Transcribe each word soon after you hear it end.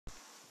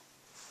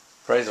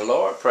Praise the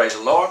Lord, praise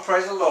the Lord,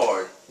 praise the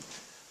Lord.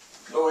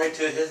 Glory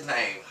to his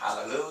name.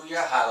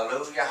 Hallelujah,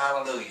 hallelujah,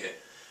 hallelujah.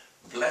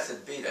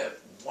 Blessed be the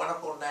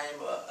wonderful name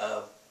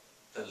of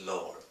the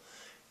Lord.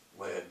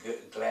 We're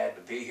glad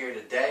to be here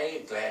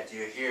today. Glad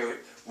you're here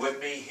with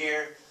me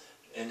here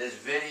in this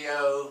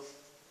video.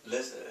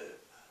 Listen,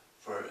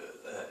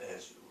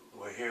 as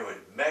we're here with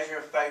Measure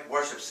of Faith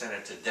Worship Center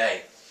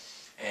today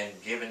and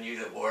giving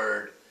you the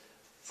word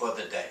for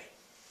the day.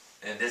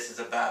 And this is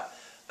about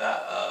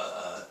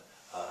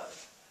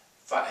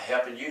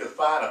helping you to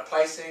find a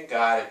place in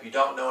God if you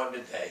don't know him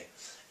today.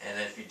 And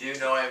if you do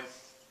know him,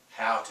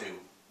 how to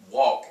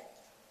walk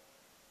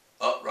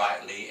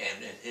uprightly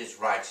and in his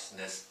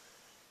righteousness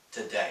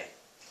today.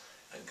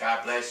 And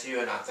God bless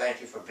you, and I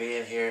thank you for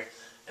being here.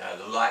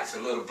 The light's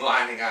a little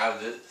blinding out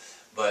of it,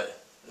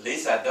 but at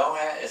least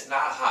it's not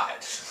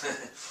hot.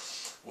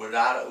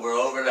 We're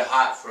overly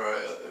hot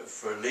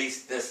for at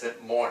least this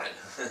morning.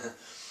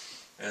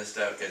 And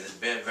stuff, because it's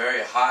been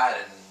very hot,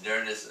 and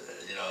during this,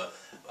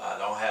 I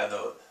don't have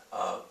no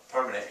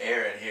permanent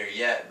air in here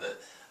yet,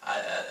 but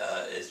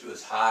it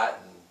was hot,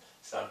 and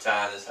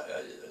sometimes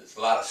it's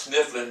a lot of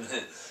sniffling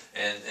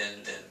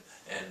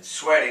and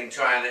sweating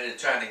trying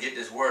to get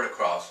this word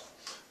across.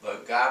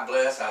 But God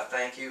bless, I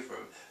thank you for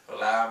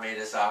allowing me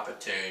this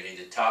opportunity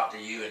to talk to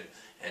you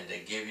and to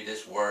give you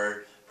this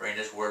word, bring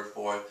this word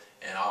forth,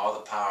 and all the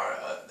power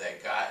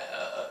that God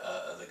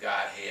of the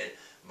Godhead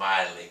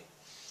mightily.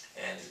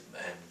 And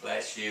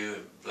bless you,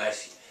 and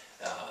bless you.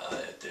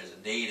 If there's a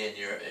need in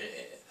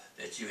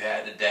that you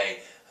had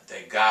today,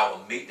 that God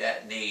will meet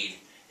that need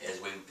as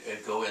we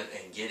go in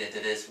and get into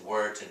this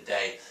word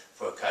today,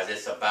 because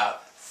it's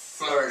about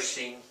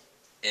flourishing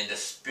in the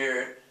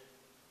spirit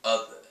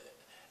of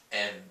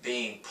and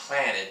being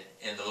planted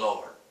in the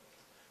Lord.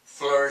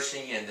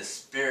 Flourishing in the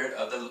spirit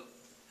of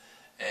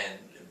and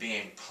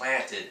being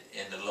planted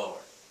in the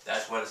Lord.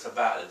 That's what it's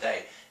about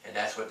today, and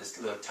that's what this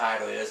little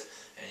title is.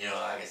 And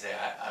like I say,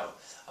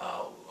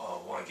 I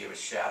want to give a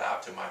shout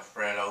out to my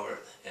friend over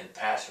and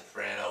pastor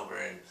friend over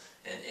in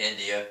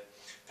India,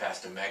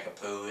 Pastor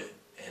Megapu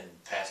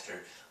and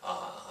Pastor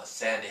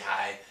Sandy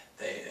High.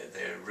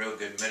 They're real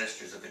good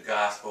ministers of the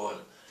gospel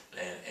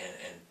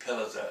and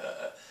pillars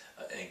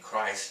in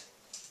Christ,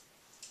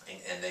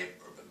 and they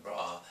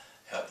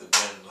help to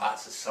win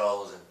lots of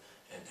souls.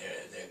 And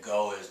their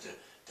goal is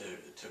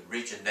to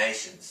reach the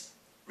nations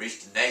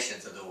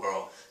of the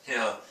world.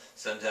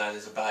 Sometimes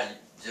it's about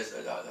just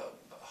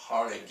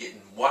hardly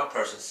getting one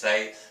person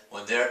saved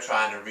when they're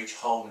trying to reach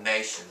whole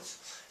nations.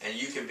 And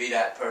you can be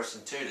that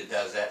person too that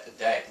does that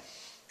today,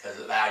 because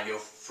allow your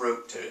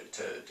fruit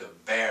to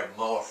bear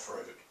more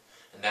fruit.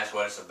 And that's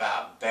what it's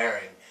about,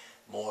 bearing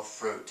more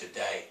fruit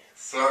today.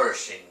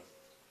 Flourishing.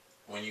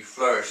 When you're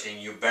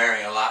flourishing, you're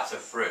bearing lots of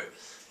fruit.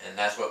 And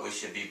that's what we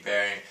should be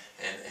bearing,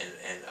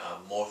 and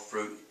more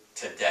fruit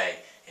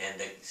today. And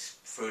the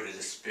fruit of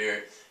the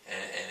Spirit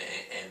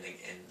and the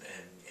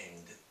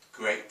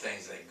great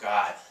things that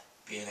God,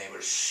 being able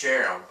to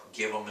share them,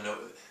 give them,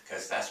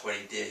 because that's what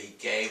he did. He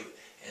gave,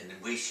 and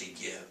we should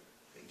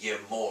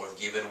give more,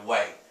 give it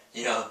away.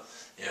 And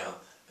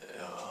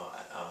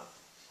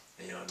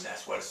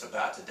that's what it's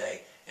about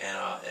today. And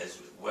as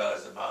well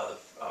as my other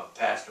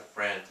pastor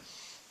friend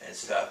and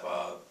stuff,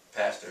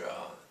 Pastor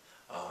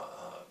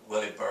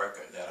Willie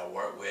Burke that I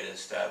work with and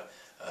stuff.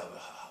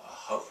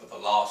 Hope for the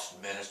Lost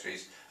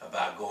Ministries,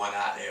 about going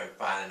out there and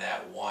finding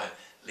that one,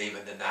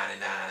 leaving the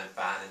 99 and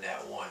finding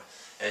that one,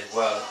 as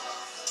well.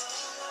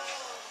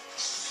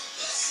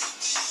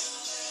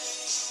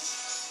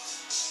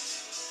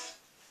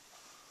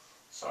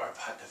 Sorry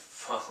about the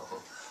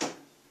phone.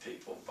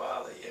 People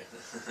bother you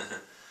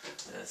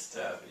and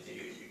stuff.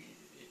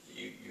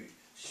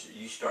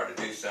 You start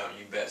to do something,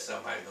 you bet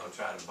somebody's gonna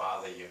try to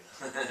bother you.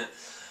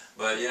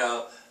 But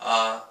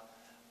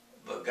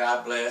but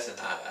God bless, and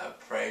I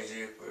praise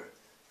you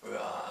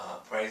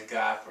praise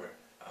God for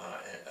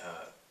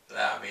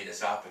allowing me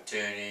this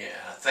opportunity. And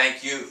I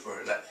thank you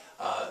for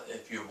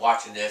if you're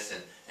watching this,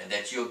 and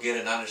that you'll get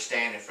an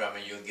understanding from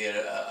it, you'll get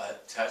a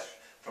touch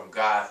from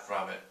God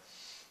from it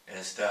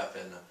and stuff.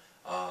 And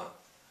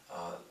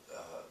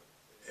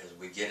as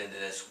we get into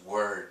this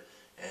word,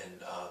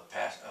 and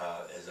as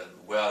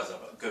well as a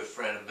good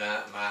friend of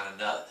mine,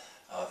 another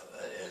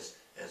is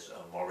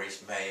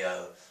Maurice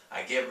Mayo.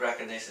 I give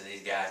recognition to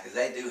these guys because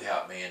they do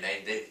help me, and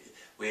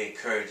we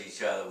encourage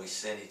each other. We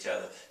send each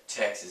other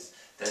texts.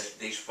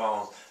 These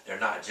phones, they're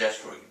not just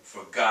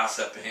for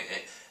gossiping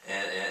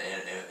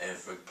and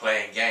for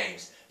playing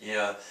games. You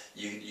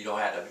don't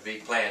have to be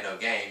playing no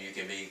game. You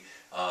can be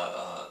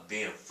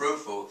being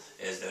fruitful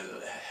is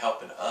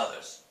helping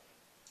others.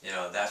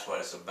 That's what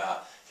it's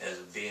about, is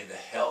being the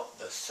help,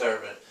 the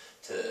servant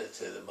to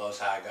the Most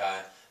High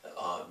God,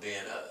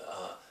 being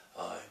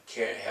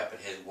helping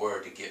his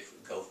word to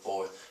go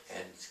forth,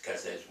 and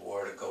because his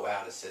word to go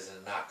out, it says,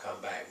 and not come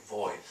back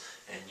void.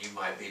 And you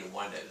might be the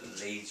one that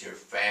leads your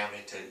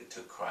family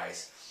to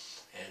Christ,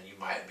 and you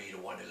might be the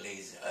one that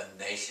leads a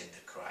nation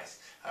to Christ,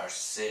 our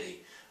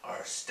city,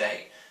 our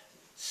state.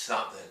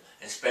 something,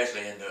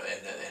 especially in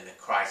the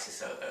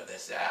crisis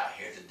that's out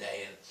here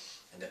today,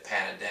 and the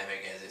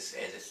pandemic as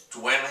it's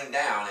dwindling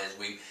down,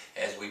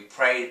 as we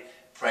pray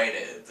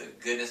the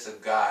goodness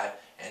of God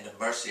and the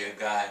mercy of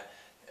God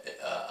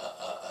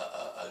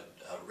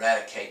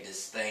eradicate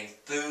this thing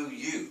through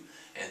you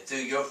and through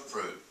your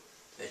fruit,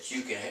 that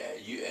you can have,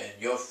 you and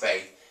your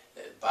faith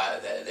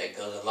that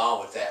goes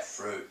along with that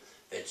fruit,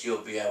 that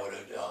you'll be able to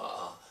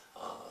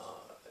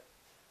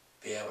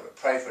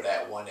pray for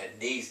that one that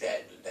needs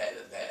that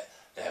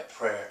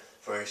prayer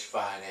for his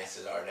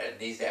finances, or that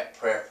needs that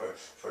prayer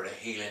for the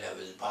healing of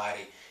his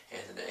body,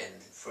 and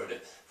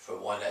for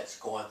one that's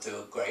going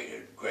through a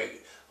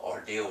great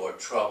ordeal or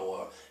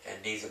trouble,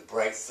 and needs a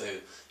breakthrough.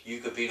 You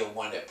could be the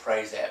one that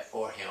prays that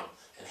for him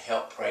and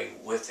help pray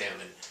with him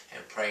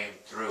and pray him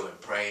through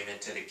and pray him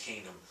into the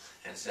kingdom.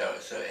 And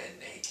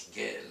and he can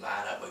get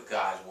line up with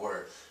God's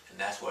word. And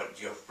that's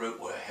what your fruit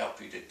will help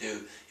you to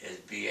do, is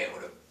be able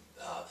to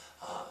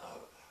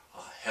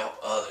help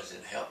others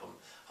and help them,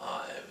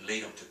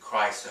 lead them to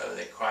Christ, so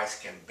that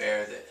Christ can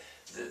bear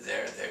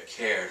their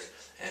cares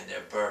and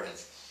their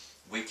burdens.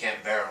 We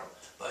can't bear them,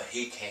 but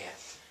he can,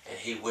 and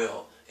he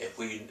will, if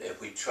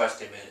we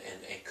trust him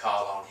and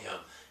call on him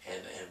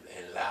and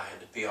allow him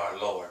to be our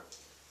Lord.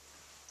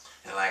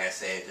 And like I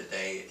said,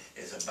 today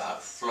is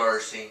about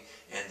flourishing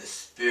in the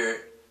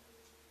Spirit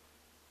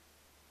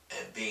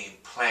and being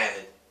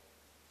planted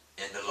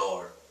in the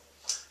Lord.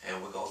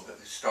 And we're going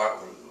to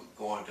start with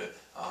going to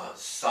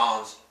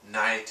Psalms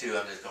 92.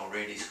 I'm just going to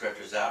read these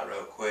scriptures out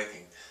real quick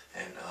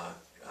and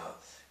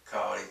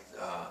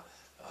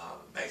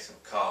make some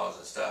calls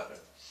and stuff.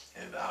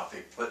 And I'll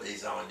put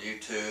these on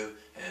YouTube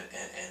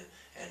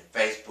and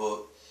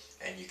Facebook,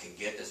 and you can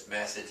get this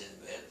message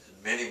and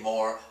many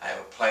more. I have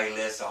a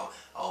playlist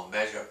on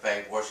Measure of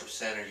Faith Worship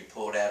Center. You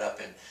pull that up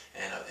in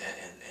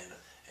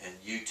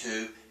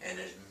YouTube, and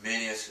there's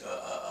many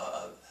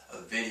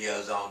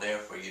videos on there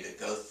for you to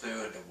go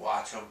through and to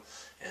watch them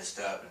and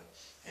stuff.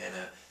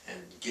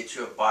 And get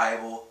your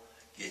Bible.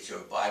 Get your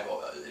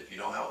Bible if you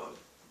don't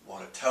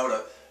want to tote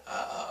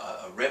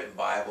a written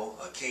Bible,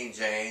 a King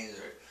James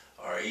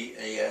or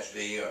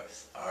ESV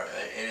or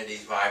any of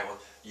these Bibles.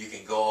 You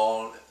can go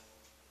on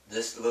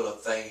this little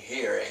thing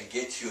here and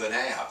get you an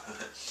app.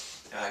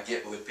 I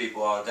get with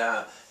people all the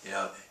time. You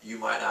know, you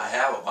might not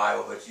have a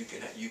Bible, but you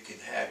can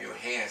have your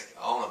hands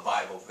on a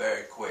Bible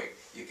very quick.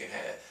 You can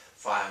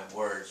find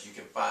words. You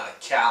can find a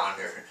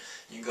calendar.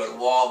 You can go to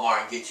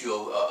Walmart and get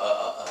you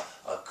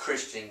a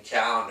Christian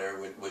calendar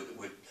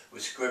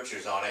with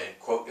scriptures on it, and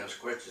quote them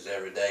scriptures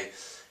every day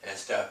and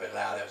stuff, and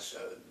allow them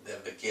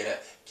to get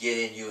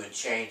in you and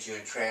change you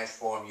and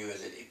transform you,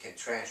 as it can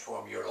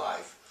transform your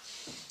life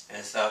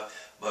and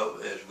stuff.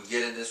 But as we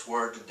get in this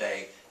word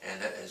today,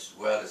 and as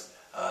well as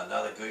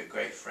another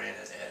great friend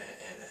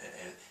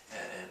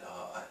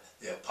and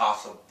the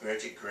Apostle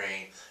Bridget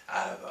Green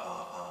out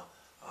of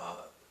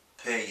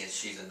Pillion.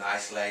 She's a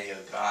nice lady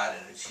of God,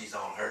 and she's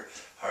on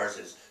hers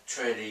is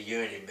Trinity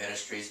Unity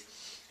Ministries,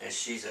 and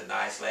she's a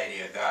nice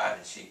lady of God,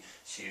 and she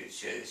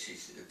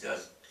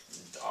does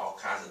all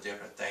kinds of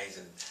different things,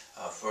 and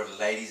for the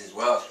ladies as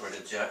well as for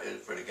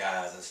the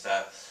guys and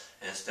stuff.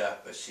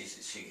 But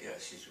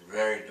she's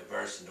very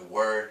diverse in the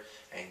Word,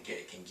 and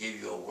can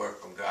give you a word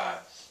from God.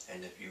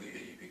 And if you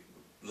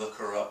look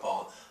her up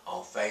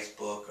on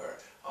Facebook or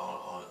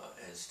on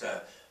and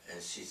stuff,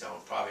 and she's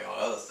probably on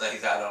other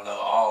things, I don't know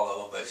all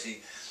of them, but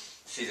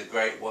she's a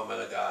great woman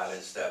of God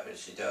and stuff, and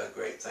she does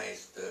great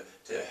things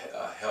to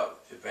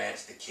help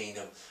advance the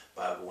kingdom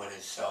by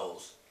winning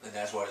souls. And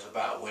that's what it's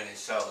about, winning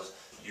souls.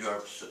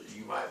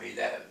 You might be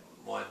that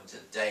one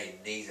today,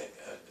 needs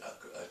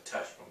a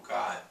touch from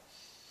God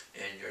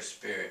in your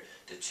spirit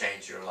to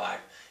change your life.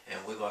 And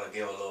we're going to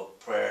give a little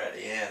prayer at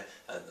the end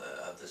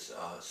of this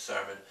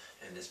sermon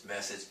and this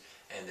message,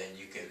 and then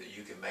you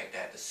can make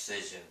that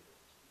decision.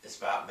 It's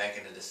about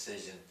making a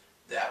decision.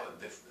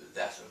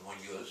 That's when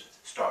you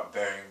start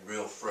bearing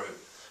real fruit.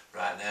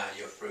 Right now,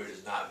 your fruit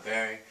is not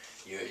bearing.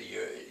 You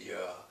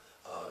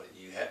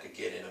have to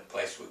get in a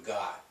place with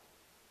God,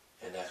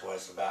 and that's what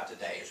it's about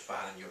today. Is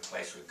finding your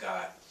place with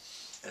God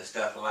and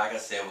stuff. And like I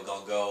said, we're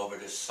going to go over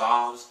to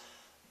Psalms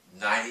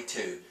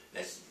 92.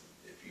 If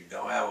you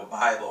don't have a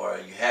Bible, or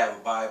you have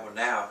a Bible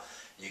now,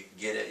 you can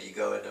get it. You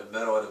go in the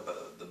middle of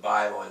the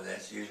Bible, and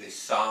that's usually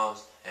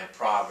Psalms and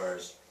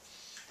Proverbs.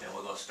 And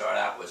we're going to start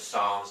out with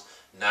Psalms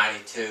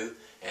 92,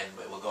 and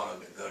we're going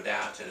to go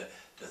down to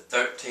the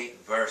 13th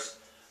verse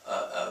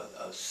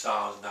of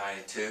Psalms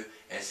 92.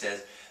 And it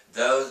says,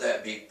 "Those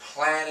that be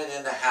planted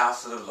in the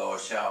house of the Lord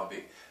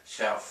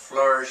shall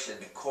flourish in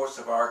the courts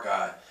of our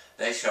God.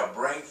 They shall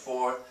bring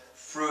forth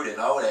fruit in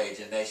old age,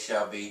 and they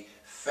shall be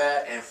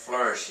fat and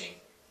flourishing."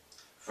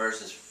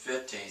 Verses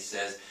 15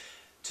 says,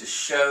 "To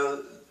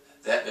show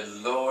that the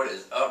Lord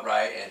is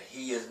upright, and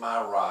he is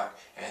my rock,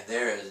 and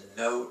there is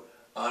no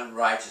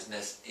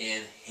unrighteousness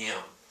in him."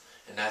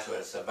 And that's what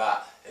it's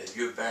about. If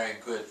you're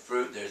bearing good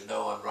fruit, there's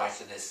no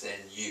unrighteousness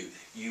in you.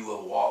 You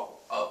will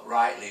walk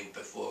uprightly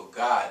before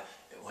God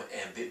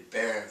and be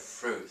bearing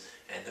fruit.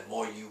 And the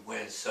more you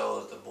win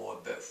souls, the more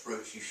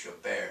fruit you shall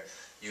bear.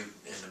 And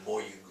the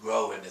more you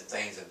grow in the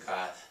things of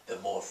God, the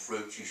more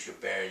fruit you shall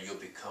bear. You'll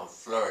become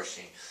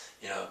flourishing.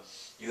 You know,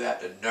 you have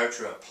to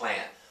nurture a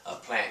plant. A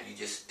plant, you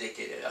just stick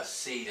a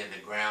seed in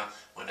the ground.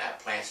 When that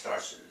plant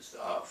starts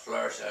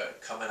flourishing,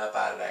 coming up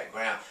out of that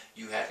ground,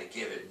 you have to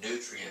give it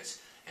nutrients,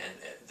 and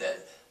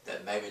that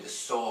maybe the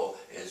soil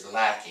is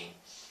lacking.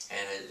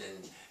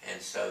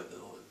 And so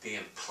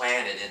being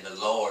planted in the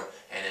Lord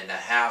and in the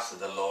house of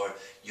the Lord,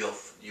 you'll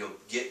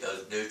get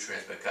those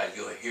nutrients, because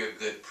you'll hear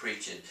good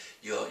preaching.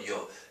 You'll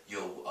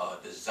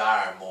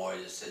desire more.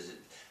 It says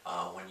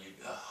when you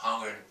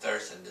hunger and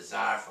thirst and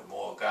desire for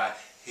more of God,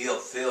 He'll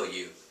fill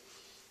you.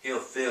 He'll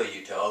fill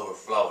you to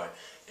overflowing.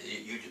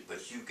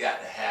 But you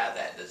got to have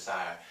that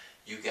desire.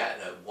 You got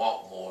to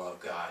want more of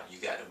God. You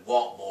got to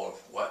want more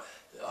of what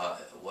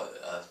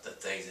the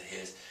things of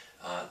His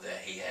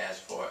that He has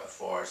for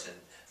us and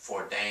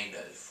foreordained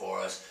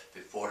for us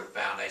before the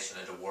foundation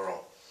of the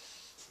world.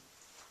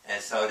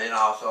 And so then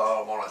also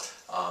I want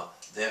to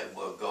then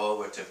we'll go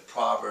over to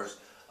Proverbs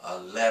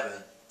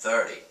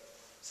 11:30.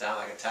 Sound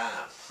like a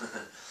time,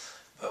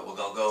 but we're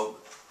gonna go.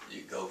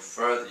 You go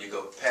further. You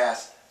go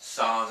past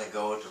Psalms and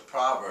go to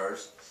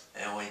Proverbs,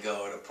 and we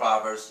go to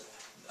Proverbs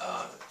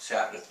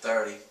chapter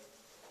 30,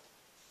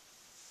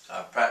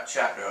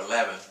 chapter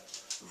 11,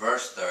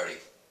 verse 30.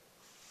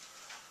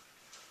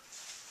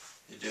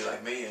 You do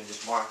like me and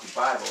just mark your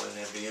Bible, and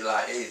it'll be a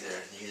lot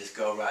easier. You just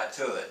go right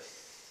to it.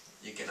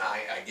 You can,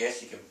 I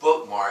guess, you can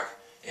bookmark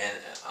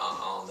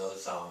on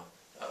those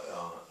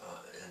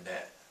in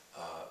that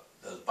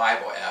those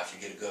Bible apps. You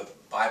get a good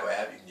Bible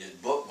app, you can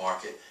just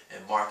bookmark it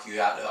and mark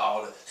you out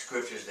all the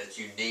scriptures that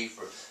you need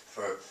for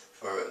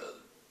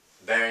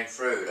bearing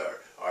fruit,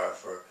 or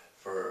for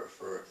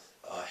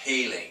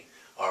healing,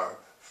 or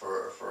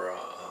for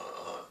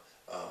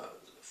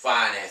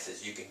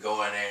finances. You can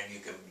go in there and you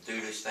can do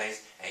these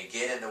things and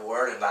get in the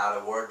Word and allow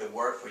the Word to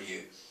work for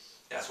you.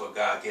 That's what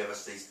God gave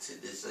us, these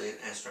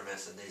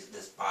instruments, and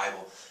this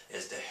Bible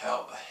is to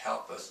help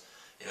us.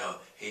 You know,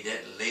 He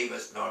didn't leave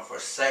us nor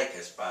forsake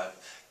us by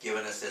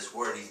giving us this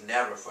Word. He's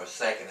never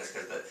forsaken us,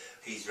 because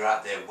He's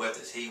right there with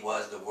us. He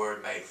was the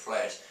Word made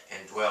flesh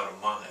and dwelt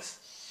among us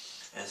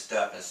and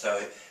stuff. And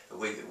so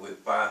we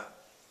find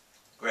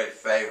great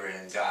favor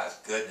in God's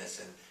goodness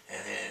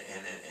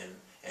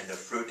and the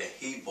fruit that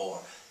He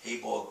bore. He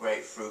bore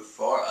great fruit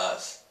for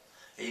us.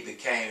 He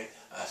became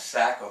a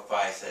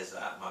sacrifice, as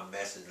my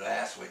message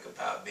last week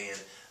about being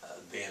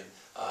an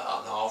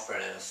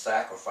offering and a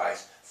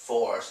sacrifice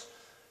for us,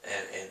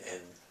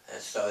 and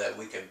so that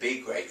we can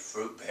be great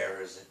fruit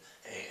bearers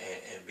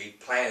and be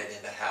planted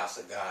in the house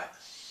of God.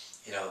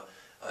 You know,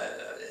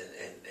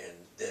 and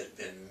there's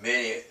been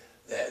many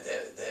that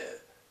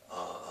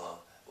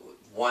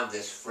won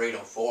this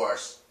freedom for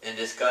us in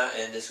this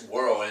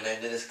world and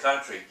in this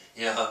country.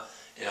 You know,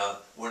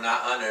 we're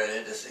not under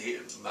it.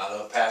 My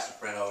little pastor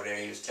friend over there,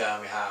 he was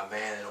telling me how a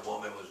man and a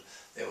woman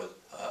there was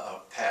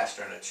a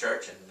pastor in a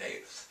church,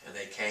 and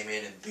they came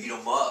in and beat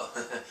them up.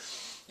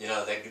 You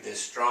know, there's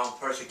strong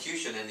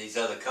persecution in these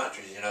other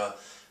countries. You know,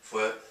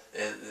 it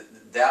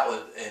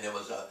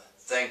was a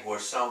thing where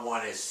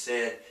someone has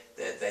said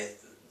that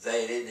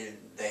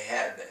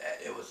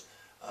it was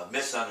a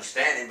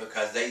misunderstanding,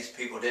 because these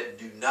people didn't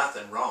do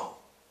nothing wrong.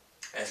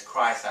 As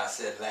Christ, I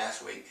said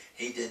last week,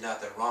 He did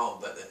nothing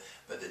wrong, but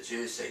the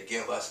Jews said,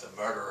 "Give us the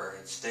murderer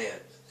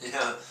instead." You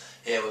know,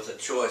 it was a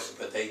choice,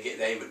 but they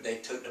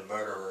took the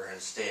murderer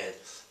instead,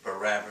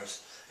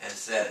 Barabbas,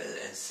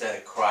 instead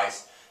of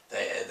Christ.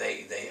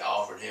 They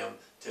offered Him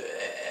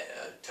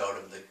told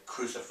Him to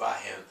crucify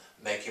Him,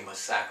 make Him a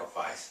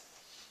sacrifice.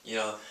 You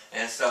know,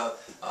 and so,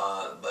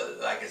 but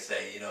like I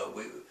say, you know,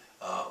 we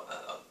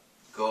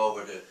go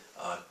over to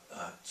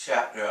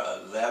chapter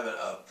 11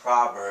 of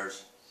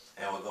Proverbs.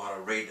 And we're going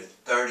to read the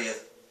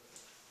 30th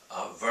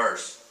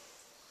verse.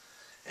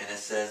 And it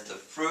says, "The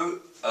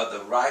fruit of the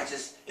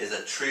righteous is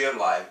a tree of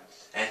life,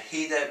 and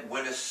he that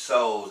winneth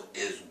souls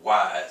is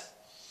wise."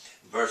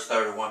 Verse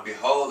 31,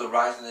 "Behold, the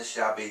righteousness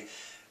shall be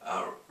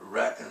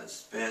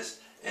recompensed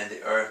in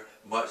the earth,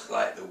 much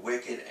like the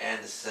wicked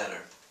and the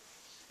sinner."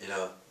 You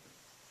know,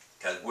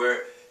 because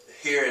we're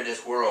here in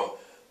this world,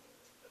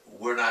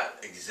 we're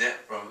not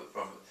exempt from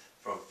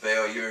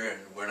failure,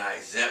 and we're not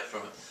exempt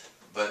from it.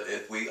 But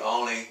if we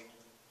only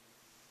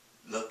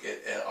look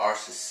at our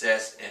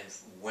success in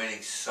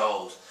winning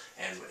souls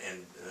and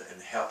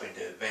helping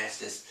to advance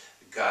this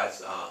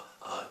God's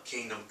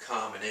kingdom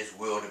come and His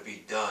will to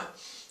be done,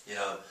 you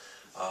know,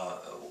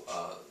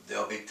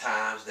 there'll be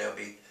times,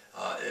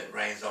 it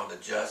rains on the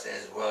just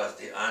as well as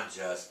the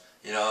unjust,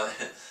 you know.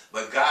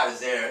 But God is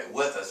there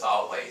with us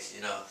always,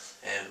 you know.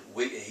 And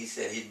He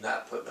said He'd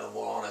not put no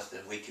more on us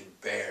than we can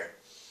bear.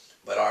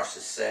 But our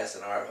success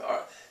and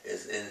our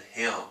is in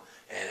Him.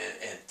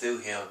 And through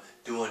Him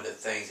doing the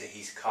things that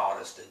He's called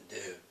us to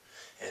do.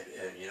 And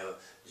you know,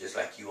 just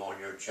like you on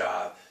your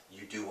job,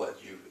 you do what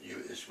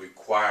is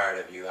required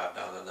of you. I've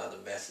done another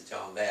message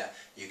on that.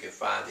 You can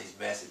find these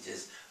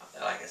messages,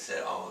 like I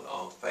said,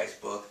 on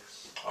Facebook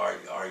or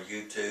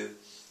YouTube.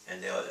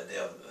 and they'll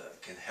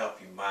can help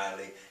you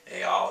mightily.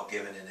 They all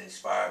given and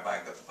inspired by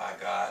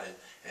God,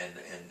 and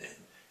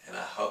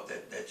I hope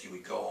that you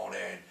would go on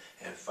there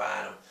and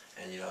find them,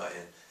 and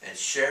and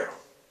share them.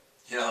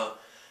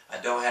 I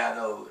don't have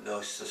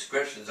no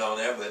subscriptions on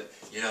there, but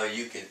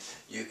you can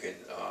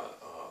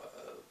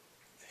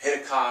hit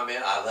a comment.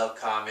 I love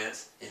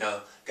comments.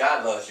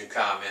 God loves your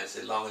comments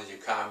as long as your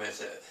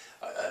comments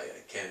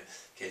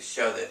can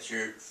show that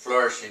you're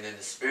flourishing in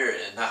the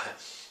spirit and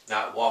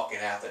not walking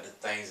after the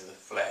things of the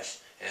flesh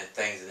and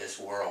things of this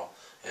world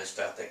and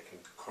stuff that can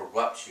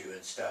corrupt you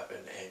and stuff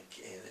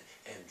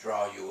and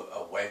draw you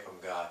away from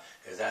God,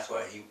 because that's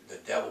what the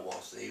devil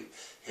wants.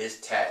 His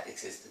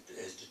tactics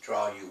is to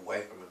draw you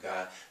away from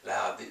God,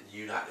 allow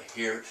you not to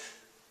hear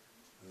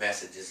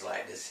messages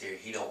like this here.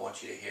 He don't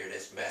want you to hear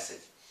this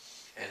message,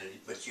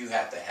 but you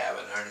have to have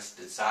an earnest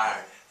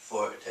desire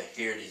to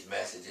hear these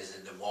messages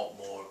and to want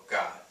more of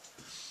God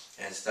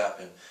and stuff,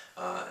 and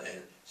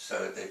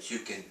so that you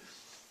can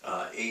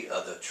eat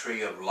of the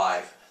tree of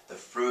life. The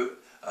fruit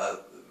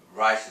of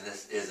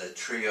righteousness is a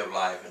tree of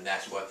life, and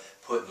that's what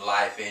putting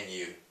life in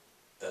you.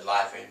 The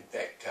life in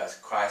that, because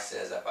Christ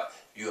says,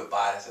 "You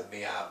abideth in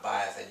me, I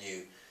abideth in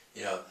you."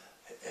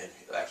 And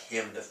like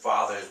Him, the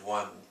Father is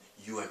one.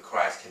 You and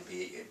Christ can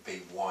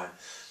be one,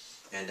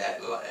 and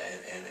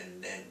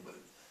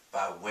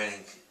by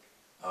winning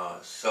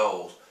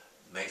souls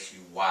makes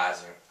you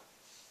wiser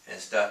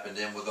and stuff. And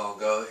then we're gonna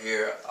go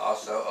here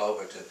also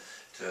over to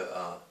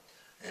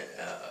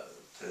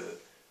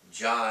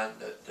John,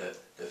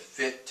 the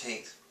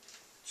 15th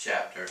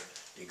chapter.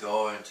 You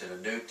go into the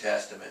New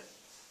Testament.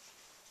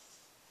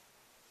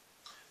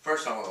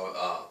 First I'm going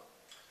to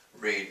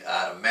read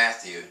out of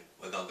Matthew.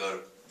 We're going to go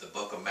to the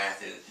book of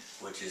Matthew,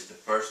 which is the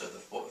first of the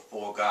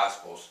four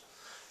Gospels.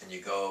 And you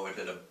go over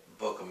to the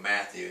book of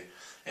Matthew.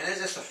 And there's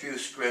just a few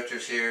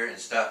scriptures here and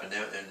stuff. And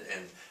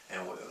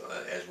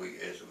as we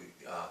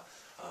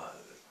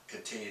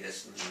continue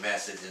this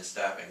message and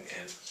stuff,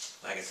 and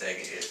like I say,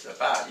 it's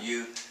about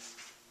you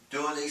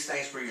doing these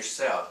things for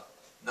yourself,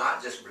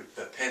 not just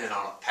depending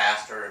on a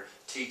pastor,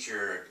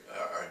 teacher,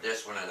 or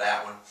this one or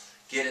that one.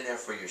 Get in there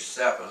for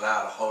yourself and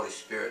allow the Holy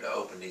Spirit to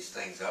open these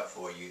things up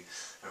for you.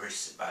 And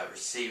by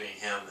receiving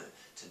Him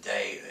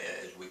today,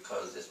 as we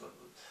close this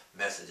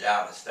message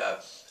out and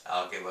stuff,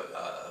 I'll give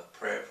a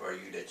prayer for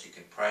you that you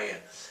can pray.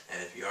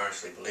 And if you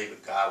earnestly believe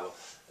it, God will,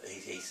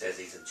 He says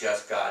He's a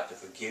just God to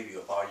forgive you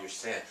of all your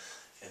sin.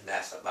 And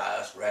that's by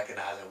us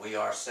recognizing we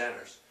are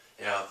sinners.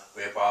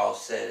 We've all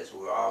said it,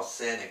 we're all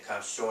sinned and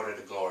come short of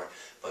the glory.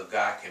 But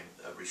God can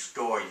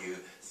restore you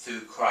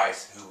through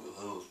Christ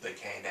who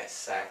became that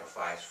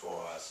sacrifice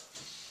for us.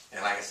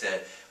 And like I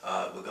said,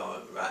 we're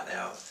going right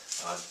now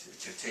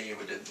continue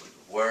with the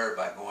Word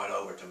by going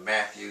over to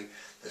Matthew,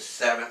 the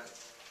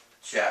 7th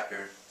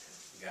chapter.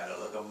 You got a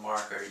little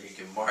marker. You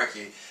can mark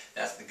it.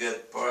 That's the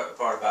good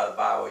part about the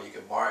Bible. You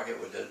can mark it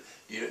with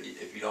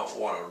if you don't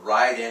want to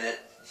write in it.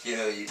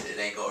 It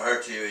ain't gonna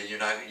hurt you, and you're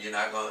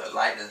not gonna,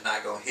 lightning's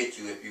not gonna hit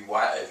you if you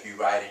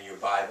write in your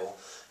Bible,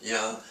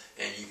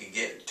 and you can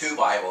get 2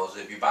 Bibles.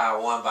 If you buy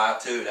one, buy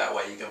 2. That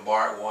way you can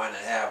mark one and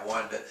have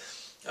one to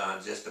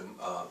just to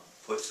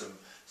put some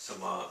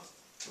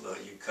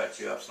you cut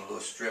you up some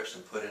little strips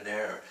and put in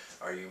there,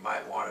 or you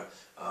might want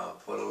to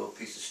put a little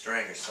piece of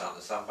string or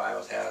something. Some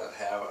Bibles have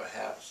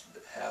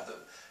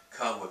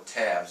come with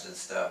tabs and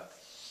stuff,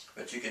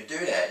 but you can do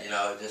that.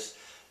 Just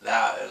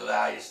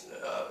allow you.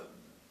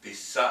 Be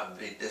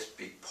something, just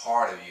be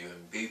part of you,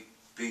 and be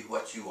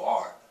what you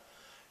are,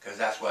 because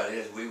that's what it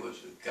is.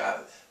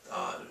 God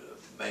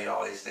made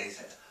all these things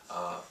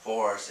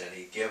for us, and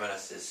He given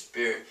us His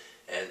Spirit,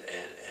 and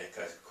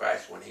because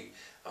Christ, when He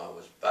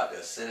was about to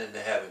ascend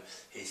into heaven,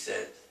 He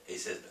said,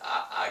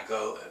 I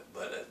go,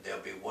 but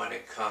there'll be one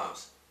that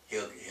comes.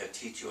 He'll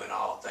teach you in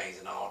all things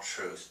and all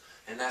truths,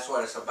 and that's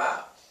what it's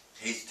about.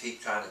 He's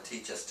trying to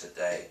teach us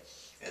today,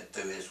 and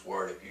through His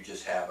Word, if you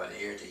just have an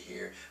ear to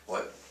hear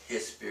what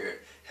His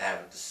Spirit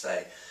having to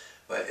say.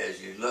 But as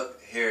you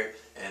look here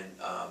in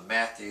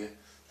Matthew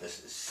the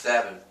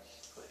 7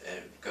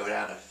 and go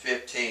down to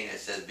 15, it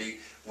says,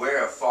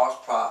 "Beware of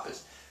false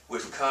prophets,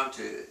 which come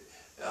to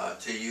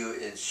you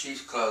in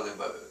sheep's clothing,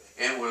 but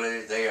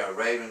inwardly they are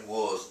raven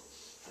wolves.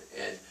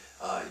 And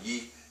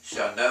ye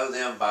shall know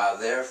them by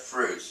their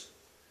fruits.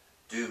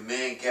 Do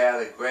men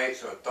gather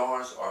grapes or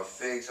thorns, or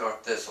figs or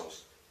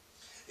thistles?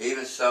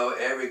 Even so,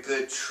 every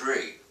good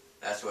tree."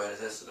 That's what it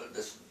is.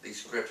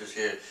 These scriptures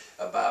here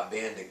about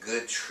being the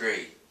good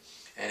tree.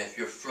 And if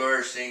you're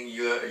flourishing,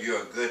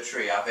 you're a good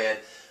tree. I've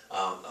had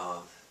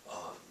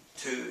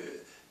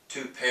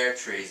two pear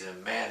trees,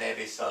 and man, they'd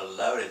be so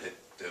loaded,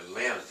 the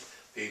limbs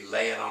be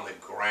laying on the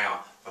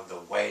ground from the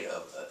weight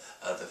of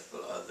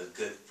the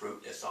good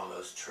fruit that's on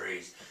those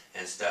trees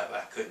and stuff. I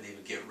couldn't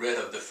even get rid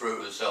of the fruit,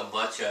 with so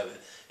much of it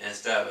and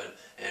stuff,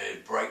 and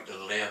it'd break the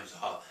limbs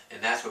off.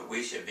 And that's what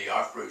we should be.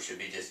 Our fruit should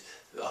be just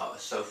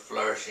so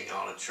flourishing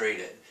on a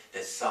tree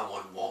that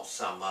someone wants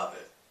some of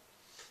it.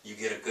 you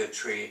get a good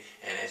tree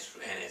and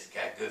it's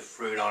got good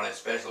fruit on it,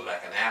 especially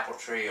like an apple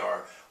tree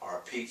or a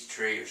peach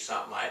tree or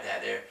something like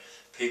that. There,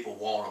 people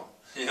want them.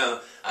 You know,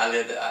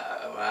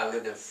 when I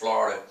lived in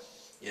Florida.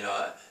 You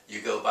know,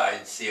 you go by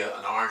and see an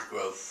orange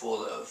grove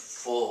full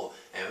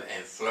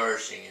and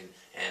flourishing,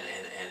 and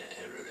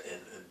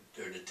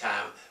during the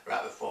time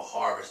right before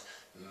harvest,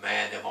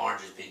 man, them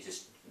oranges be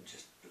just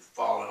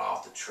falling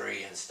off the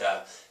tree and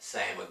stuff.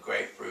 Same with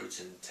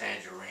grapefruits and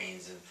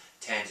tangerines and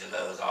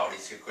tangelos. All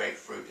these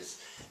grapefruit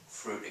is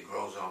fruit that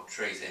grows on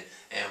trees.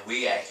 And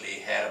we actually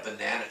had a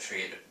banana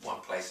tree at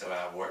one place that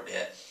I worked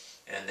at,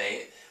 and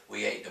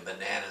we ate the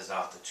bananas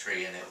off the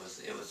tree, and it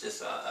was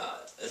just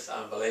it's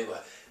unbelievable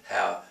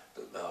how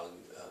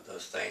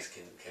those things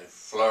can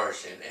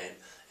flourish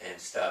and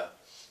stuff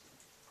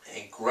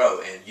and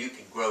grow. And you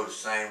can grow the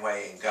same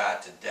way in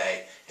God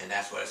today, and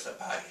that's what it's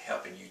about,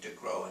 helping you to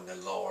grow in the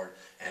Lord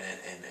and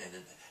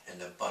in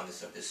the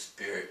abundance of His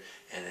Spirit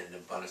and in the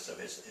abundance of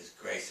His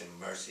grace and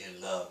mercy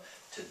and love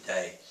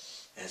today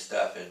and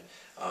stuff. And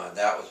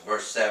that was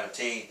verse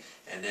 17.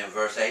 And then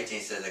verse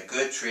 18 says, a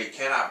good tree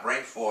cannot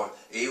bring forth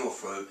evil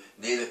fruit,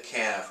 neither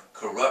can a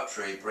corrupt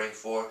tree bring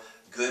forth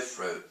good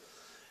fruit.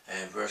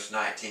 And verse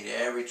 19,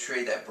 every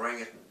tree that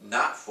bringeth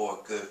not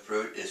forth good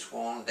fruit is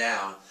thrown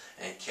down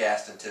and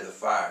cast into the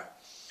fire.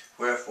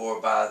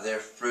 Wherefore by their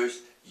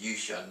fruits you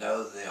shall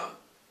know them.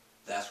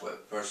 That's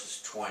what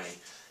verses 20,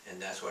 and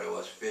that's what it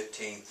was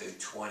 15 through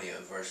 20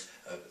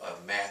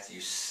 of Matthew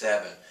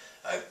 7.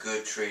 A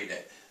good tree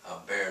that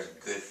bears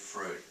good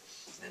fruit.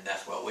 And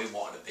that's what we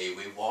want to be.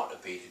 We want to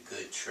be the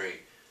good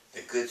tree,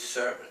 the good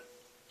servant.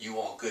 You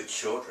want good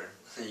children.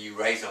 You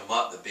raise them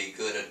up to be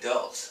good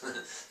adults.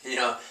 You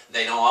know,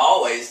 they don't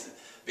always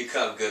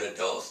become good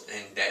adults,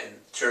 and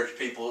church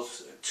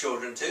people's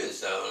children too.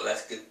 So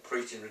let's get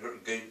preaching a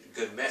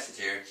good message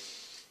here,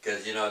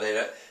 because you know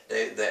they're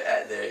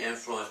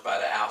influenced by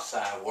the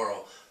outside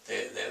world.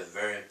 They're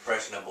very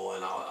impressionable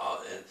and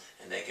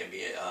they can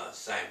be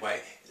same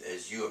way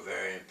as you are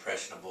very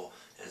impressionable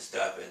and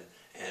stuff.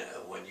 And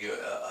when you're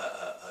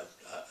an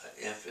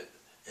infant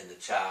and the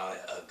child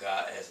of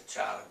God, as a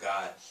child of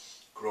God,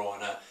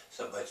 growing up.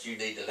 So, but you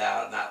need to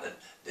allow not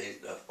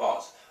the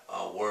false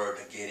word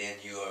to get in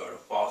you, or the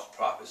false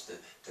prophets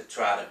to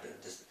try to,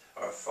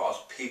 or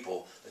false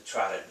people to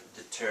try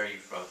to deter you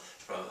from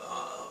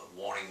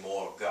wanting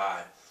more of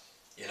God.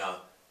 You know,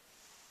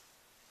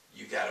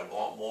 you got to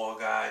want more of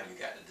God. You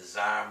got to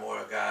desire more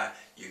of God.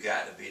 You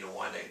got to be the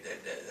one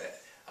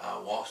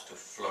that wants to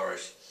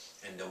flourish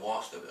and that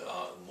wants to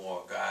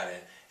more of God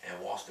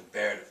and wants to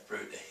bear the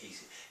fruit that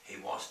He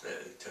wants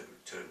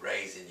to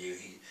raise in you.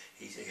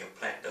 He'll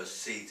plant those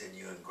seeds in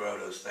you and grow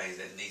those things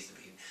that needs to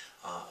be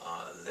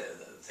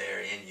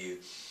there in you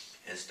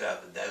and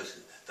stuff. And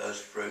those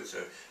fruits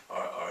are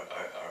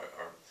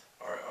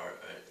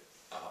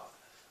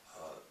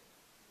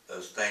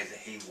those things that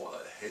He wants.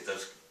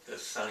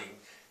 Those sunny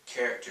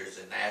characters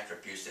and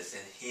attributes that's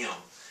in Him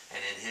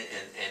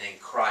and in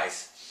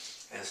Christ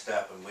and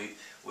stuff. And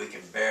we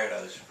can bear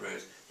those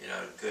fruits. You know,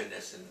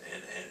 goodness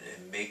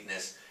and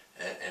meekness.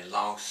 And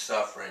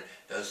long-suffering,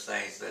 those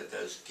things,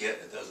 those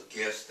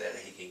gifts that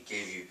He can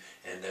give you,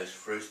 and those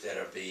fruits that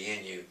are be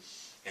in you,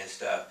 and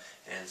stuff.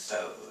 And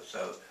so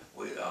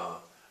we,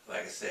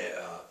 like I said,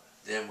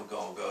 then we're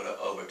going to go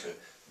over to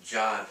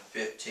John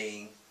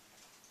 15.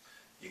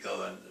 You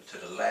go to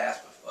the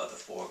last of the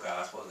four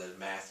Gospels. There's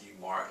Matthew,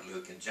 Mark,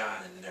 Luke, and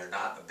John, and they're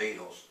not the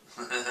Beatles.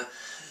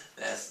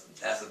 that's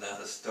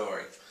another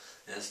story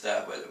and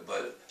stuff.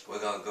 But we're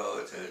going to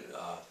go to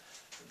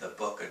the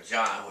book of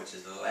John, which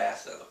is the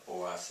last of the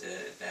four I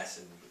said. That's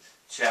in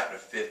chapter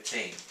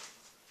 15.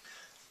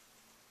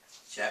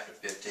 Chapter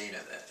 15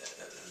 of that.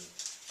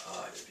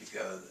 If you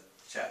go to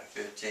chapter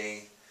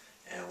 15,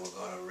 and we're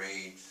going to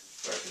read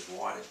verses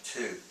 1 and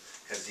 2.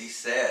 Because He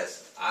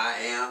says, I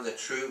am the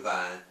true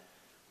vine,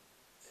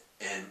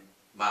 and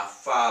my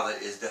Father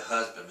is the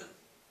husbandman.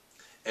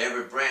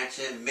 Every branch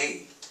in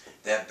me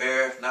that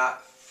beareth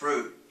not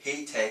fruit,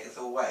 He taketh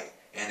away.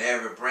 And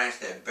every branch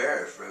that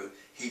beareth fruit,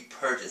 He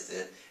purgeth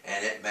it,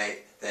 and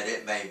that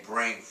it may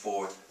bring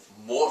forth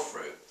more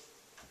fruit.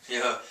 You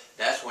know,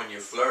 that's when you're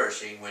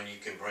flourishing, when you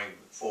can bring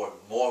forth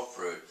more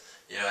fruit.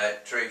 You know,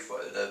 that tree,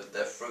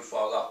 the fruit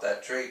falls off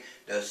that tree,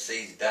 those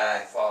seeds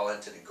die, fall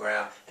into the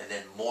ground, and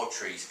then more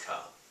trees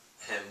come,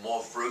 and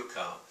more fruit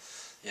come.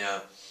 You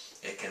know,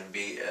 it can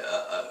be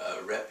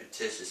a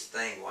repetitious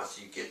thing once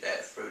you get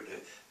that fruit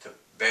to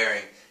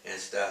bearing and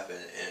stuff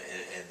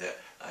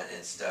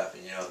and stuff.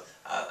 And you know,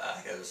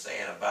 like I was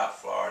saying about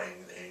Florida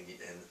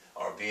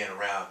or being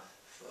around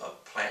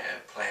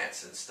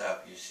plants and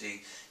stuff, you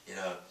see, you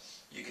know,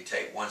 you can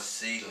take one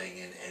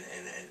seedling and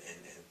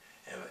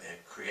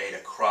create a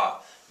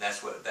crop.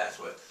 That's what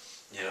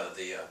you know,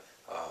 the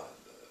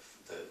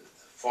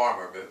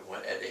farmer,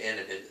 when at the end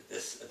of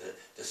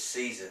the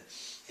season,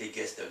 he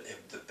gets the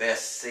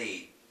best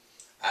seed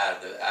out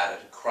of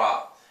the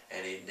crop,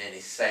 and then he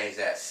saves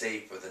that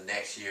seed for the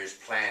next year's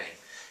planting.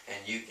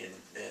 And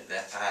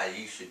that's how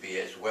you should be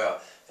as well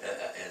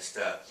and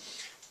stuff,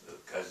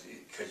 because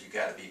you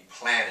got to be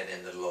planted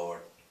in the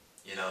Lord.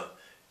 you know,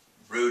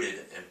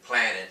 rooted and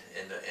planted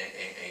in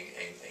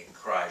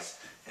Christ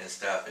and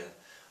stuff. And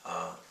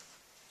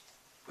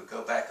we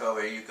go back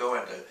over. You go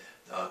into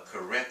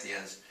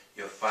Corinthians,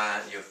 you'll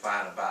find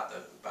about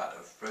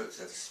the fruits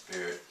of the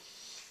Spirit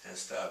and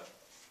stuff.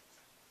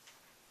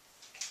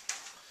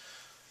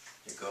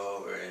 You go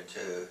over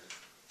into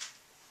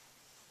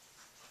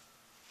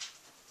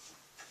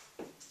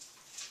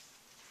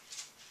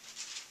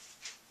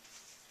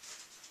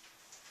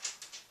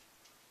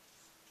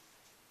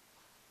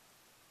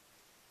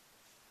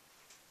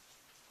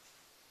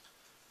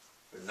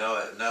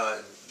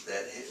knowing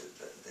that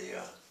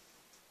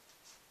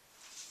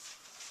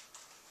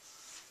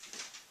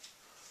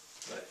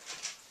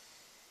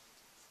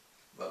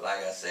but like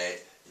I said,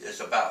 it's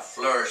about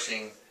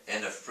flourishing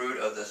in the fruit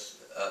of the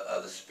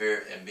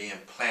Spirit and being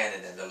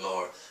planted in the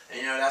Lord. And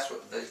you know, that's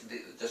what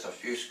just a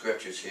few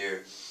scriptures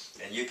here,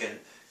 and you can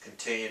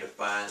continue to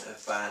find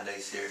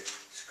these here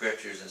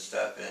scriptures and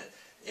stuff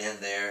in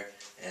there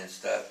and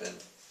stuff. And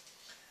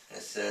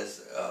it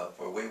says,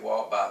 "For we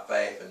walk by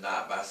faith and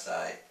not by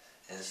sight,"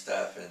 and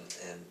stuff,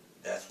 and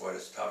that's what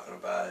it's talking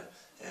about,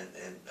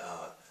 and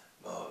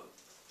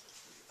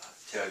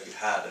tells you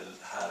how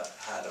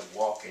to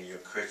walk in your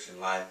Christian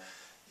life.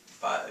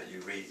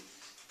 You read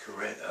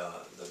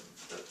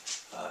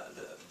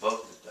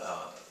both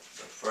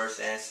the first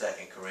and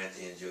second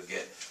Corinthians, you'll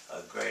get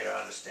a greater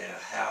understanding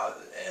of how,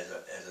 as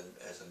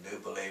a new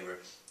believer,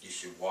 you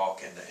should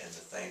walk in the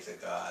things of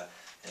God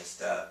and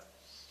stuff.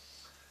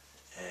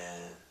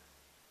 And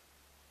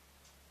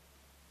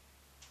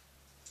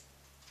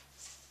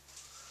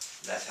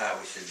that's how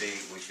we should be.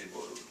 We should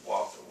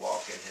walk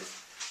in His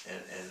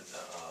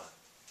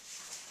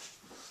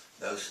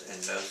those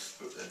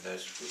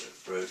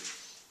fruits.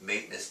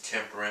 Meekness,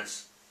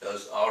 temperance,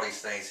 all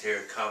these things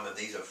here come, and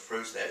these are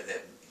fruits that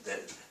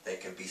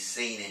can be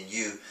seen in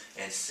you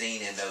and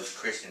seen in those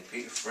Christian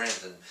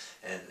friends and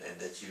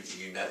that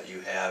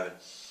you have. And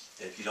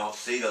if you don't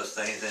see those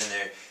things in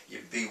there,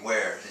 you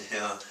beware.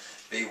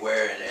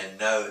 Beware and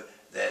know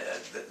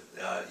that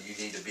you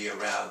need to be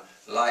around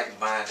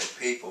like-minded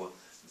people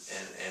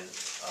and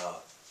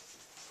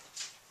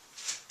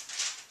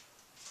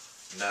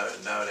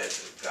know that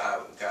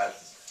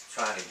God's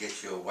trying to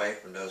get you away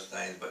from those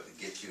things, but to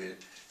get you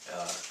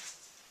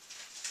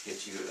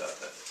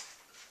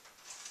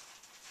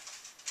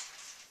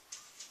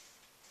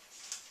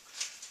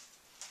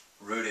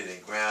rooted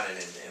and grounded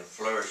and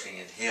flourishing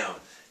in Him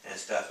and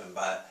stuff, and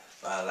by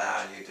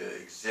allowing you to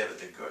exhibit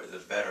the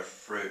better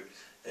fruit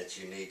that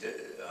you need to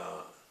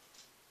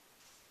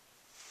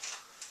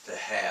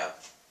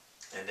have.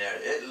 And there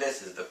it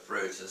lists the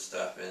fruits and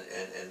stuff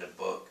in the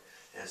book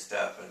and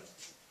stuff. And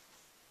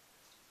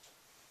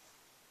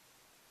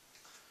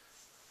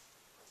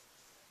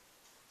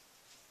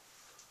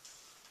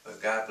but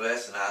God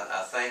bless, and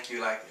I thank you,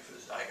 like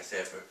I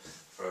said,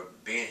 for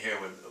being here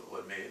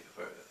with me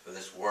for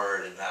this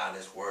word, and allowing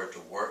this word to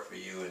work for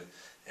you, and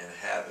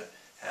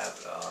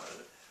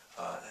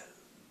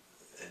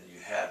and you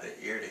have the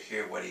ear to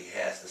hear what He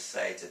has to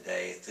say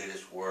today through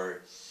this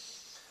word.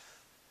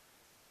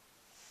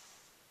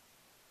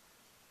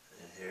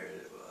 And here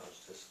it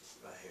was, just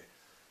right here.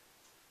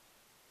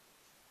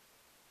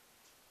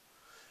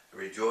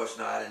 Rejoice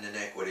not in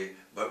iniquity,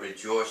 but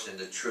rejoice in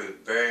the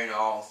truth, bearing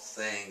all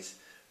things,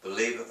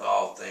 believeth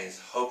all things,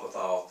 hopeth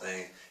all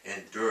things,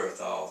 endureth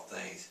all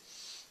things.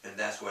 And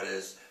that's what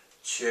is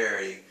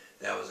charity.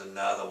 That was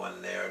another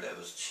one there that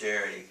was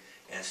charity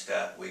and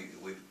stuff.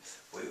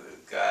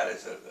 God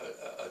is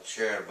a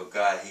charitable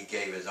God. He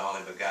gave His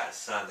only begotten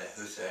Son, that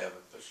whosoever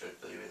should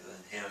believe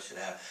in Him should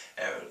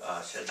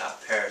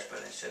not perish, but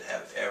it should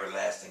have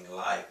everlasting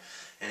life.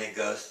 And it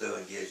goes through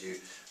and gives you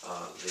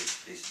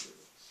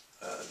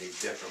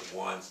these different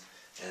ones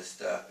and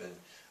stuff. And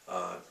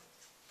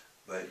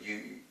but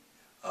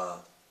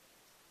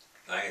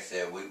like I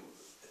said,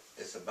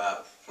 it's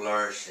about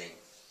flourishing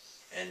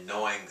and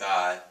knowing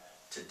God.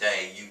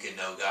 Today you can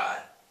know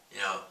God,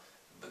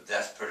 but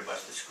that's pretty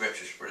much the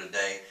scriptures for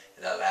today.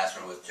 And that last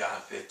one was John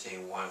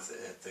 15:1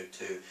 through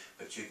 2.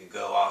 But you can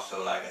go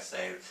also, like I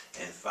say,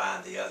 and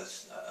find the other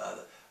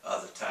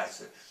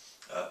types of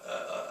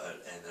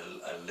and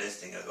a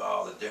listing of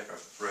all the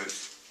different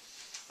fruits,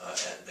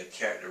 the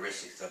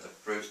characteristics of the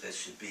fruits that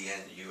should be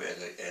in you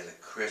as a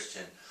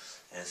Christian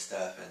and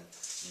stuff, and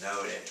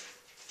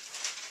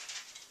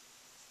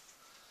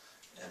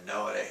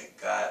know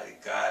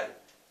that God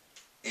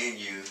in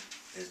you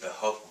is the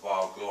hope of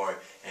all glory,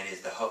 and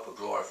is the hope of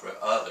glory for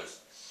others.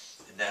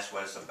 And that's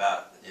what it's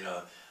about.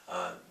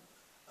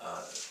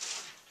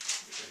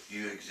 If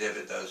you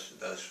exhibit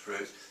those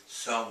fruits,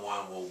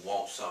 someone will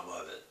want some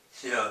of it.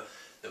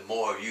 The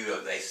more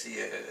they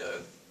see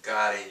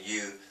God in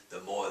you,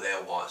 the more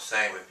they'll want.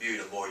 Same with you.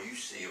 The more you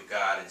see of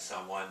God in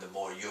someone, the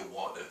more you'll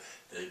want to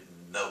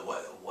know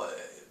what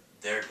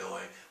they're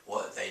doing,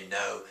 what they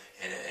know,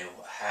 and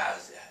how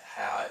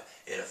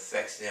it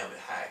affects them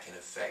and how it can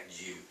affect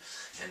you.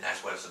 And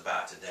that's what it's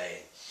about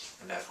today.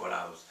 And that's what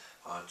I was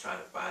trying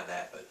to find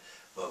out.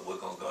 But we're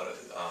going to go to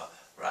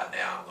right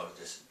now I'm going to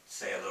just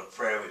say a little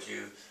prayer with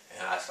you,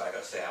 and like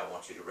I say, I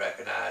want you to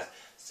recognize,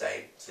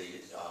 say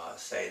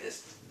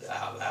this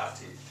out loud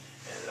to you,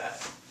 and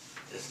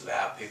just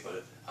allow people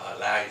to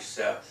allow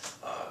yourself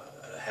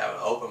have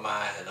an open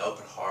mind and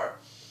open heart,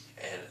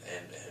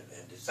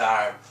 and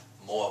desire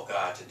more of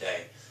God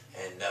today,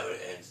 and know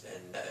and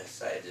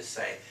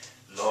say,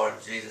 Lord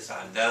Jesus,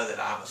 I know that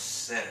I'm a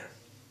sinner.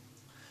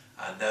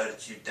 I know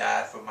that you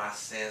died for my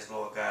sins,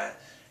 Lord God,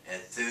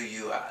 and through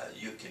you,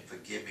 you can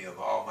forgive me of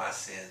all my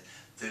sins.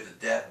 Through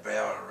the death,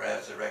 burial, and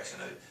resurrection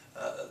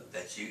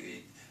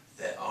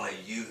that only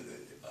you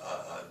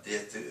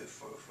did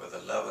for the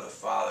love of the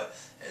Father,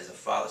 as the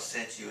Father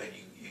sent you, and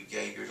you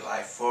gave your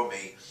life for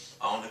me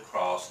on the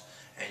cross,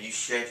 and you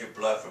shed your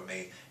blood for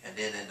me, and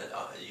then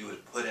you was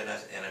put in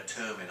a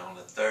tomb, and on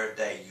the third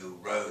day you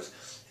rose,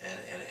 and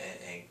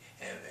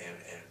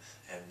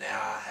now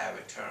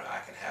I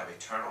can have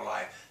eternal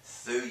life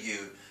through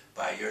you,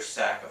 by your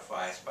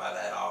sacrifice, by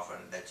that offering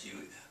that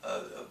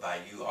by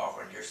you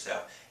offering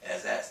yourself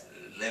as that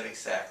living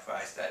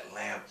sacrifice, that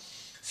lamb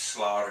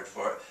slaughtered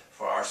for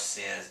our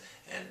sins,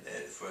 and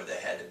for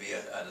there had to be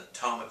an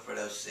atonement for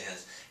those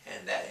sins,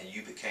 and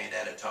you became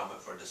that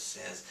atonement for the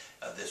sins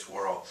of this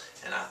world.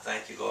 And I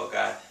thank you, Lord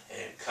God,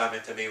 and come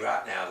into me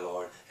right now,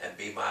 Lord, and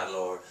be my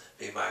Lord,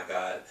 be my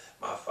God,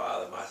 my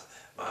Father,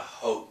 my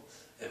hope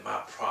and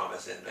my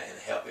promise, and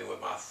help me with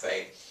my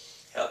faith.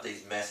 Help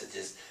these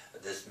messages,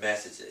 this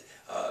message,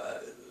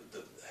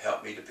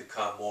 help me to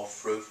become more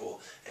fruitful,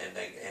 and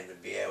to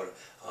be able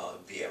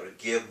to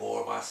give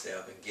more of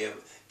myself, and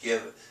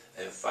give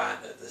and find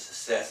the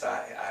success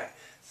I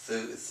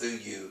through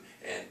you,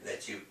 and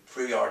that you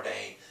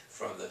preordained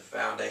from the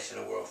foundation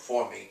of the world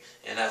for me.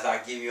 And as I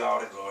give you all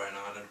the glory and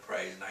honor and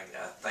praise, and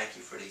I thank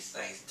you for these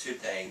things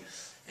today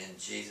in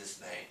Jesus'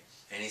 name.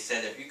 And he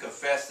said, if you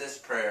confess this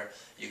prayer,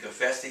 you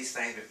confess these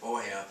things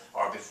before him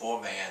or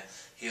before man,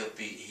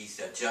 he's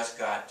a just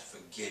God to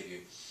forgive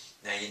you.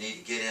 Now you need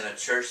to get in a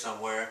church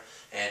somewhere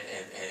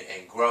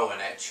and grow in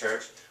that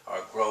church,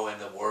 or grow in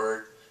the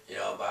Word,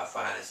 by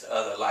finding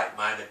other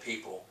like-minded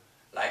people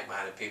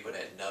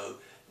that know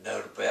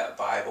the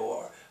Bible,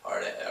 or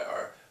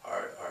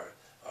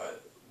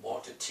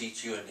want to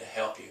teach you and to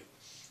help you.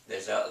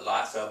 There's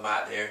lots of them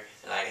out there,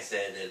 and like I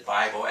said, there's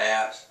Bible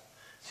apps,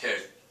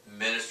 there's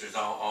ministers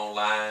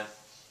online,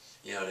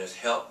 there's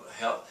help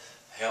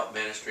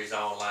ministries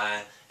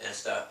online and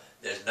stuff.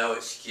 There's no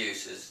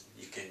excuses.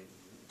 You can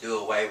do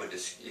away with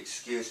the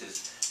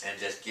excuses and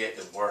just get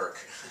to work,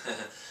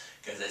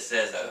 because it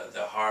says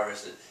the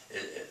harvest,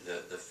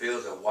 the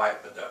fields are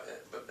white, but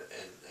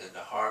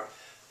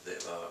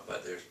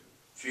but there's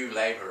few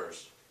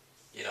laborers.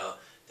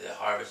 The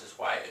harvest is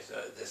white.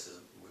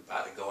 We're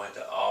about to go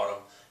into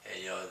autumn,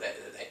 and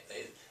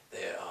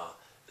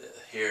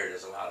here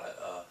there's a lot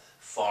of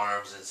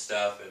farms and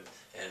stuff,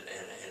 and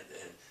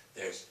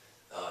there's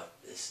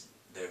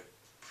they're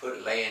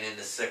laying in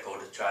the sickle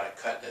to try to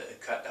cut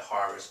the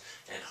harvest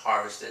and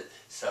harvest it.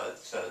 So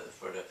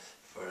in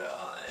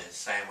the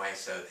same way.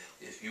 So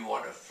if you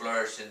want to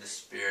flourish in the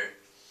Spirit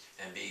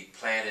and be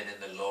planted in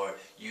the Lord,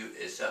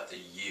 it's up to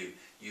you.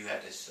 You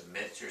have to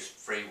submit your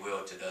free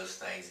will to those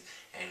things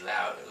and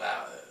allow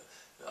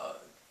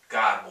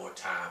God more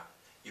time.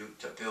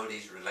 To build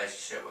these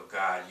relationships with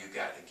God, you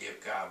got to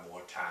give God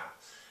more time,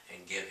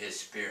 and give His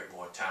Spirit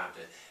more time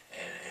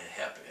and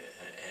help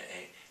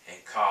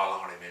and call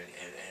on Him,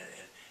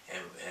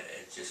 and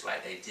just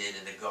like they did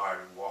in the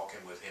garden,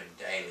 walking with Him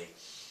daily.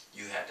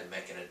 You have to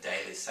make it a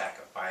daily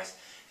sacrifice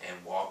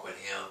and walk with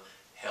Him,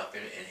 help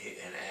Him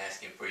and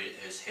ask Him for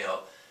His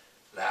help.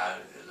 Allow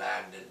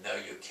Him to know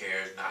your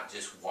cares, not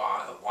just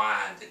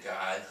whine to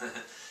God.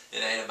 It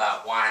ain't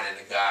about whining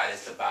to God.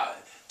 It's about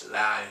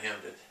allowing Him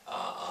to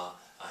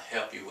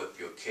help you with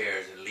your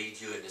cares and lead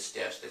you in the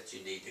steps that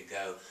you need to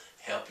go,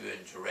 help you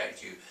and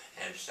direct you,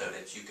 and so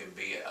that you can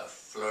be a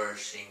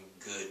flourishing,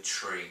 good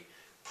tree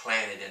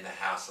planted in the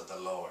house of the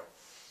Lord.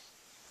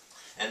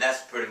 And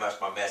that's pretty much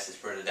my message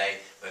for today.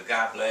 But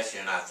God bless you,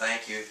 and I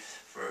thank you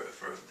for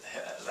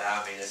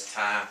allowing me this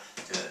time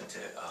to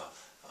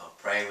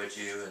pray with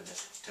you and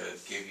to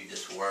give you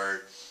this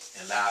word,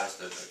 and allow us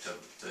to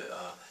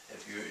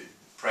if you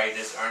pray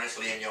this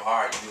earnestly in your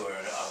heart, you are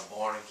a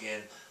born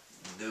again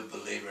new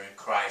believer in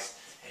Christ,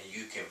 and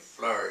you can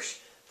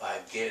flourish by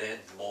getting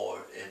more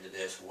into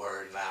this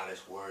word, allow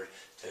this word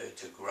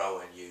to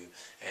grow in you.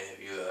 And if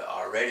you are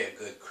already a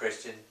good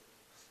Christian,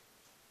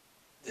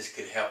 this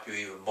could help you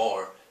even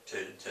more to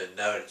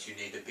know that you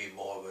need to be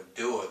more of a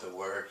doer of the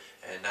word,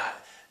 and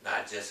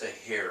not just a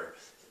hearer.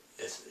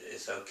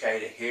 It's okay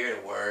to hear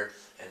the word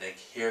and to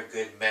hear a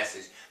good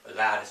message, but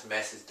allow this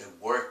message to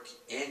work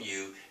in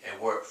you and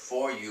work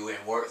for you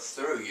and work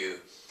through you.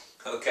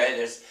 Okay,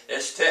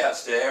 there's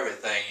steps to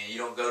everything, and you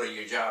don't go to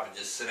your job and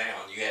just sit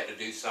down. You have to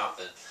do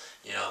something,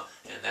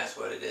 and that's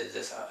what it is.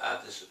 I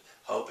just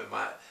hope in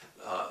my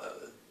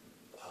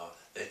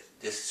that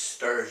this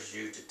stirs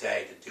you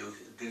today to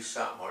do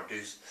something, or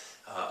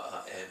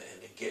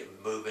and get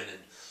moving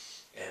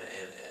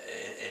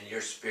in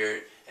your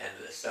spirit, and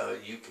so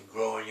you can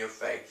grow in your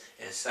faith.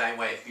 In the same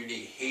way, if you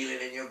need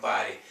healing in your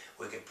body,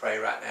 we can pray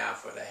right now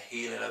for the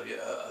healing of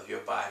your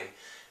body.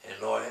 And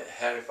Lord,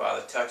 Heavenly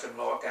Father, touch them,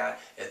 Lord God.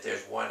 If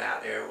there's one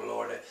out there,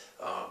 Lord, that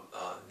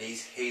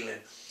needs healing,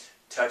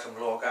 touch them,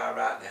 Lord God,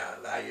 right now.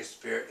 Allow your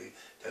spirit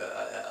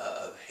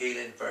of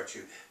healing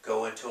virtue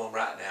go into them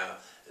right now.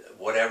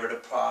 Whatever the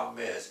problem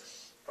is,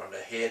 from the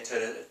head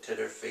to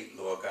their feet,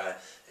 Lord God.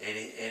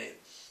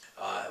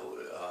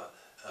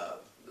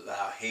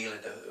 Allow healing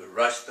to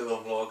rush through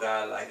them, Lord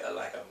God, like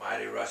a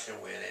mighty rushing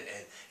wind,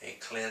 and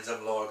cleanse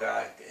them, Lord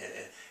God,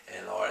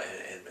 and Lord,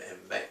 and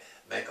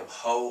make them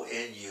whole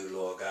in you,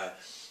 Lord God,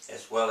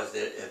 as well as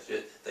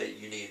that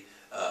you need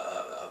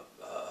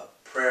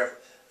prayer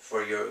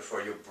for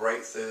your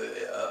breakthrough,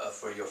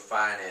 for your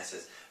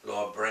finances.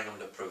 Lord, bring them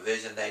the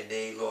provision they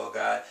need, Lord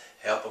God.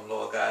 Help them,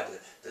 Lord God,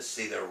 to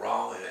see their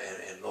wrong,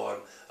 and Lord,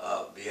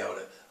 be able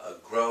to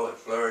grow and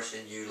flourish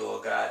in you,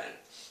 Lord God,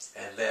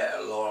 and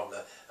let, Lord,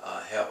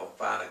 help them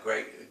find a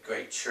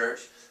great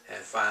church,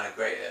 and find a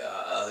great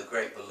other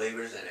great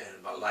believers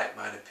and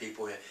like-minded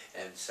people,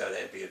 and so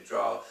they'd be a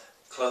draw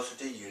closer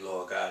to you,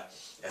 Lord God.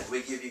 As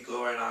we give you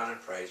glory and honor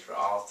and praise for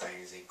all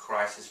things in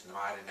Christ's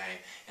mighty name.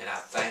 And I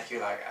thank you,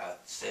 like I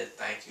said,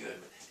 thank you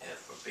and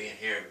for being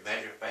here at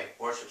Measure Faith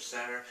Worship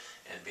Center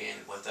and being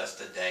with us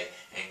today.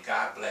 And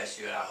God bless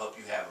you, and I hope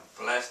you have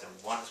a blessed and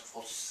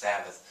wonderful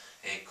Sabbath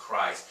in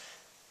Christ.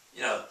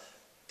 You know,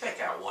 pick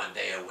out one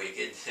day a week.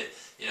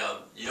 You know,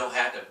 you don't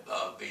have to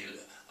be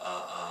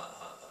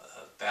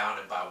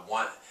bounded by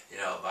one, you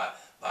know,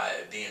 by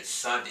being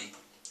Sunday.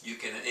 You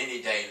can,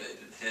 any day,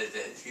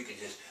 you can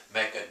just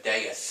make a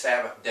day, a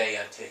Sabbath day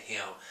unto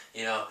Him.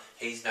 You know,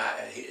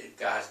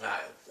 God's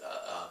not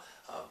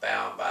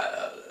bound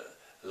by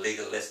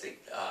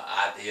legalistic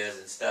ideas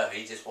and stuff.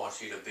 He just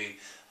wants you to be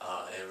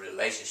in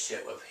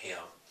relationship with Him.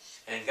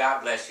 And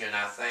God bless you, and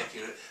I thank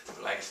you,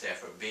 like I said,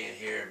 for being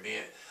here and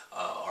being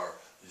or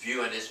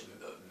viewing this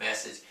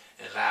message,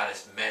 and allow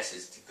this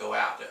message to go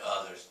out to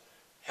others.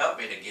 Help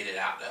me to get it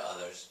out to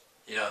others.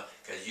 You know,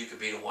 because you could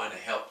be the one to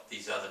help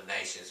these other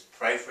nations.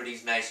 Pray for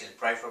these nations.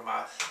 Pray for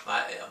my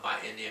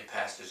Indian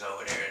pastors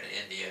over there in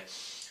India.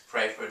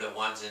 Pray for the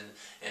ones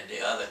in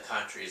the other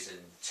countries, in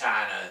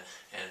China,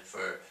 and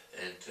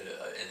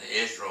in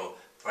Israel.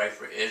 Pray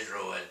for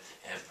Israel,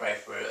 and pray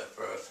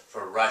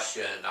for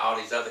Russia and all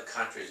these other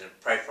countries, and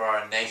pray for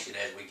our nation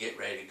as we get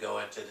ready to go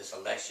into this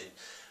election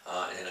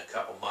in a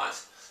couple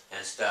months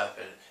and stuff.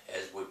 And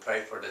as we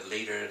pray for the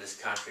leader of this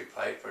country,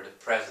 pray for the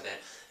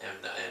president and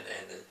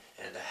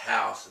the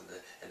House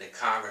and the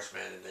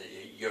congressmen and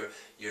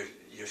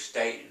your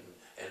state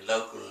and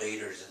local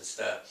leaders and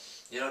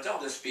stuff. You know,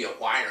 don't just be a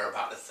whiner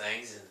about the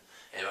things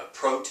and a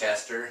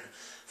protester.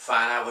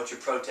 Find out what you're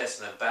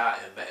protesting about,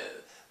 and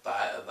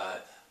by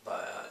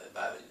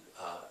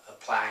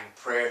applying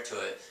prayer to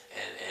it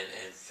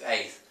and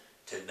faith,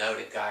 to know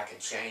that God can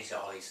change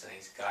all these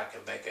things. God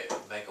can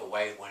make a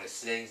way when it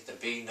seems to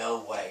be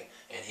no way,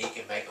 and He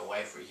can make a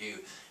way for you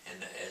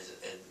and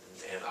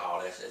all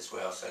this as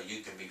well. So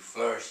you can be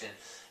flourishing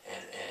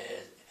and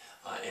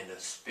in the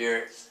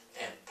Spirit,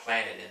 and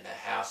planted in the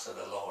house of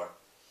the Lord,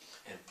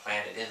 and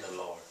planted in the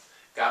Lord.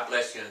 God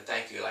bless you, and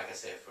thank you, like I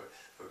said, for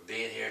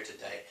being here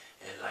today.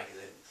 And like I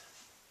said,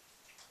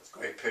 it's a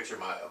great picture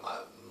my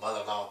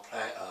mother-in-law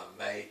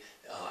made.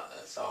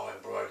 It's all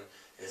embroidered.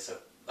 It's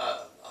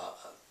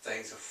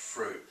things of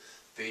fruit.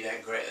 Be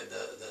that great,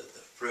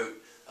 the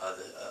fruit of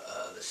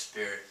the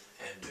Spirit,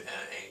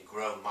 and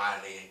grow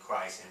mightily in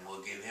Christ. And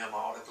we'll give Him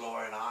all the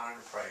glory and honor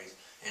and praise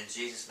in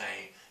Jesus'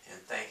 name. And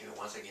thank you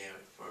once again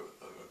for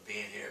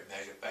being here at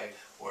Measure Faith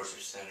Worship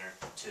Center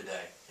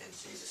today. In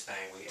Jesus'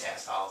 name we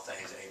ask all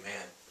things.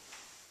 Amen.